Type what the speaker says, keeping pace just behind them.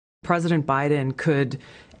President Biden could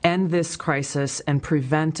end this crisis and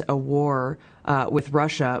prevent a war with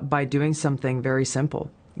Russia by doing something very simple,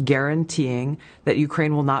 guaranteeing that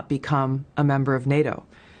Ukraine will not become a member of NATO.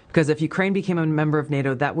 Because if Ukraine became a member of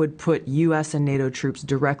NATO, that would put U.S. and NATO troops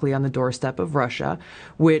directly on the doorstep of Russia,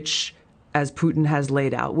 which, as Putin has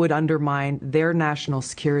laid out, would undermine their national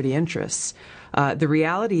security interests. The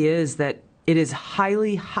reality is that it is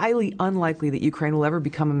highly, highly unlikely that Ukraine will ever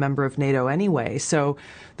become a member of NATO anyway. So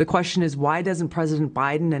the question is, why doesn't President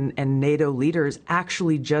Biden and NATO leaders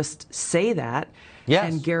actually just say that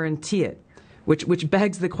and guarantee it? Which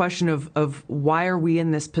begs the question of why are we in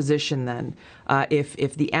this position then?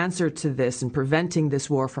 If the answer to this and preventing this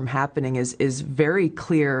war from happening is very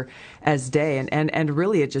clear as day, and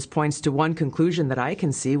really it just points to one conclusion that I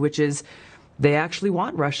can see, which is they actually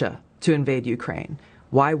want Russia to invade Ukraine.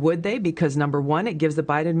 Why would they? Because number one, it gives the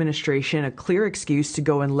Biden administration a clear excuse to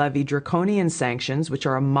go and levy draconian sanctions, which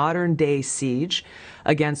are a modern day siege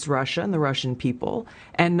against Russia and the Russian people.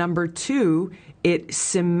 And number two, it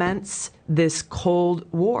cements this Cold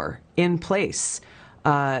War in place.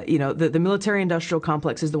 The military-industrial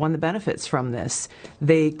complex is the one that benefits from this.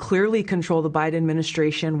 They clearly control the Biden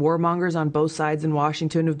administration. Warmongers on both sides in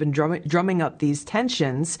Washington have been drumming up these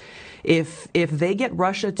tensions. If they get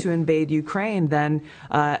Russia to invade Ukraine, then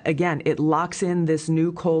again, it locks in this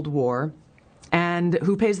new Cold War. And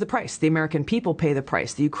who pays the price? The American people pay the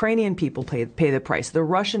price. The Ukrainian people pay the price. The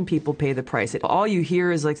Russian people pay the price. All you hear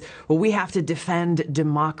is like, well, we have to defend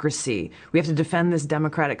democracy. We have to defend this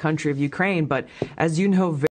democratic country of Ukraine. But as you know